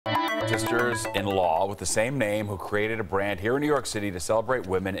sisters-in-law with the same name who created a brand here in New York City to celebrate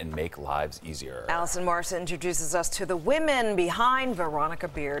women and make lives easier. Allison Morrison introduces us to the women behind Veronica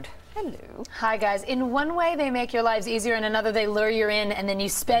Beard. Hello. Hi, guys. In one way, they make your lives easier. In another, they lure you in, and then you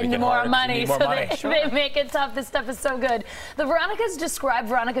spend more money. They make it tough. This stuff is so good. The Veronicas describe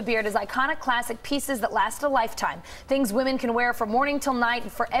Veronica Beard as iconic classic pieces that last a lifetime. Things women can wear from morning till night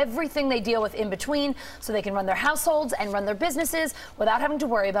and for everything they deal with in between, so they can run their households and run their businesses without having to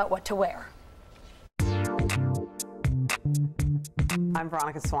worry about what to wear. I'm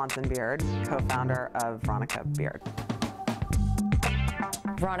Veronica Swanson Beard, co-founder of Veronica Beard.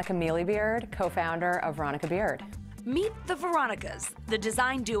 Veronica Miele Beard, co-founder of Veronica Beard. Meet the Veronicas, the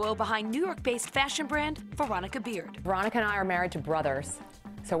design duo behind New York-based fashion brand Veronica Beard. Veronica and I are married to brothers,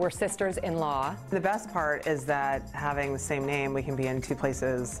 so we're sisters-in-law. The best part is that having the same name, we can be in two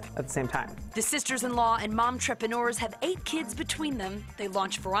places at the same time. The sisters-in-law and mom-trepreneurs have 8 kids between them. They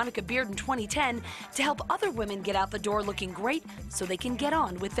launched Veronica Beard in 2010 to help other women get out the door looking great so they can get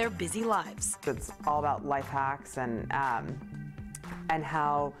on with their busy lives. It's all about life hacks and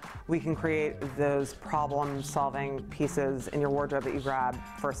how we can create those problem-solving pieces in your wardrobe that you grab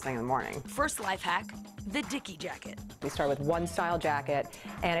first thing in the morning. First life hack, the Dickie jacket. We started with one style jacket,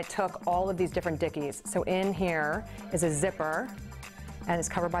 and it took all of these different Dickies. So in here is a zipper, and it's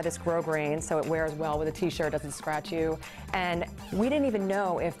covered by this grosgrain, so it wears well with a t-shirt, doesn't scratch you. And we didn't even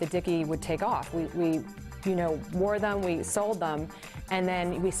know if the Dickie would take off. We wore them, we sold them, and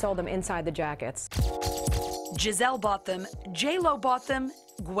then we sold them inside the jackets. Giselle bought them, J-Lo bought them,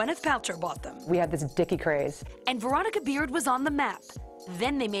 Gwyneth Paltrow bought them. We had this Dickie craze. And Veronica Beard was on the map.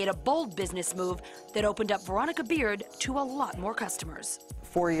 Then they made a bold business move that opened up Veronica Beard to a lot more customers.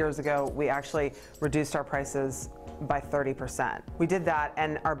 4 years ago, we actually reduced our prices by 30%. We did that,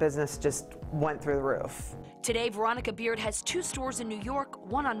 and our business just went through the roof. Today, Veronica Beard has 2 stores in New York,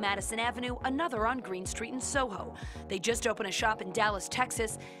 one on Madison Avenue, another on Green Street in Soho. They just opened a shop in Dallas,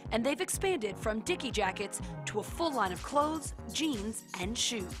 Texas, and they've expanded from Dickie jackets to a full line of clothes, jeans, and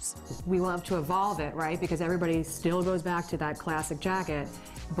shoes. We love to evolve it, right? Because everybody still goes back to that classic jacket,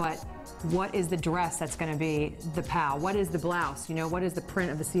 but what is the dress that's going to be the POW? What is the blouse? What is the print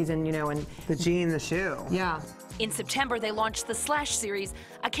of the season, and the jean, the shoe. Yeah. In September, they launched the Slash series,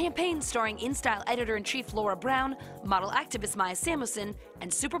 a campaign starring InStyle editor-in-chief Laura Brown, model activist Maya Samuelson,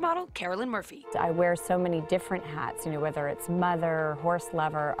 and supermodel Carolyn Murphy. I wear so many different hats, whether it's mother, horse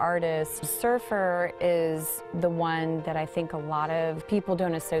lover, artist. Surfer is the one that I think a lot of people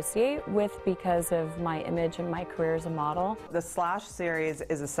don't associate with because of my image and my career as a model. The Slash series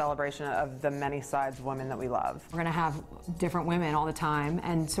is a celebration of the many sides women that we love. We're going to have different women all the time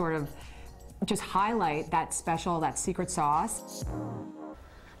and sort of just highlight that special, that secret sauce.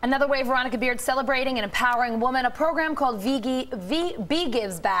 Another way Veronica Beard celebrating and empowering women, a program called V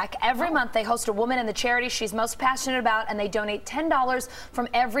Gives Back. Every month they host a woman in the charity she's most passionate about, and they donate $10 from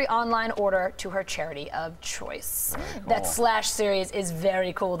every online order to her charity of choice. Cool. That Slash series is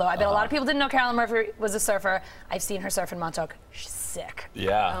very cool, though. I bet a lot of people didn't know Carolyn Murphy was a surfer. I've seen her surf in Montauk. She's sick.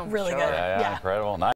 Yeah. Really good. Yeah, incredible. Nice.